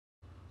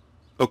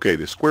Okay,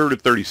 the square root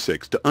of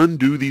 36. To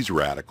undo these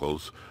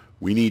radicals,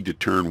 we need to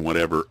turn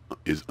whatever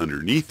is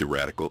underneath the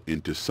radical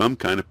into some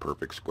kind of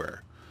perfect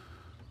square.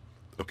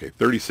 Okay,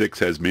 36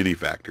 has many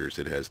factors.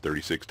 It has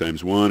 36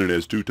 times 1, it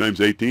has 2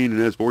 times 18,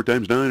 it has 4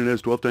 times 9, it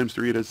has 12 times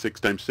 3, it has 6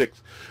 times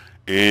 6.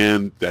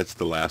 And that's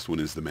the last one,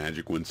 is the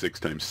magic one. 6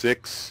 times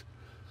 6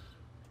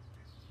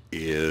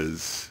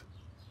 is,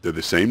 they're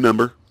the same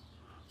number.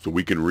 So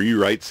we can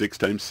rewrite 6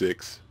 times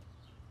 6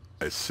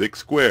 as 6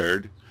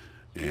 squared.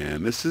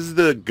 And this is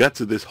the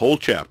guts of this whole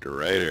chapter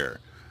right here.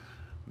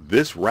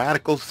 This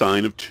radical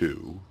sign of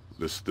 2,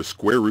 the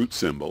square root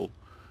symbol,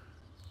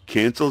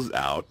 cancels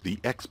out the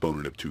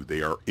exponent of 2.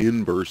 They are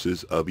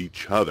inverses of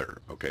each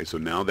other. Okay, so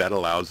now that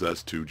allows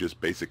us to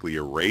just basically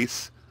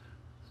erase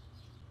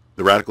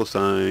the radical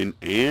sign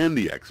and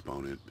the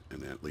exponent,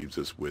 and that leaves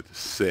us with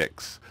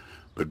 6.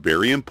 But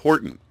very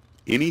important,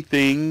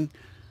 anything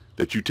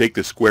that you take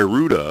the square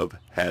root of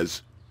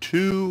has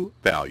two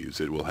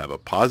values. It will have a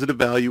positive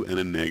value and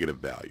a negative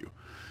value.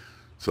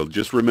 So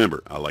just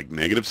remember, like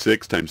negative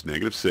 6 times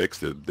negative 6,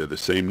 they're the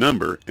same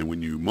number, and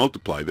when you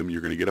multiply them, you're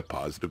going to get a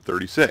positive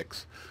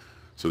 36.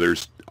 So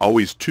there's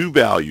always two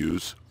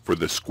values for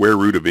the square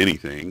root of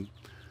anything,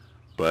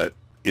 but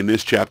in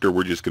this chapter,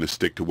 we're just going to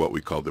stick to what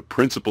we call the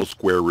principal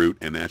square root,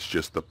 and that's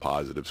just the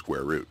positive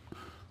square root.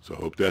 So I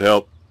hope that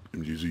helped.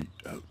 MGZ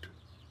out.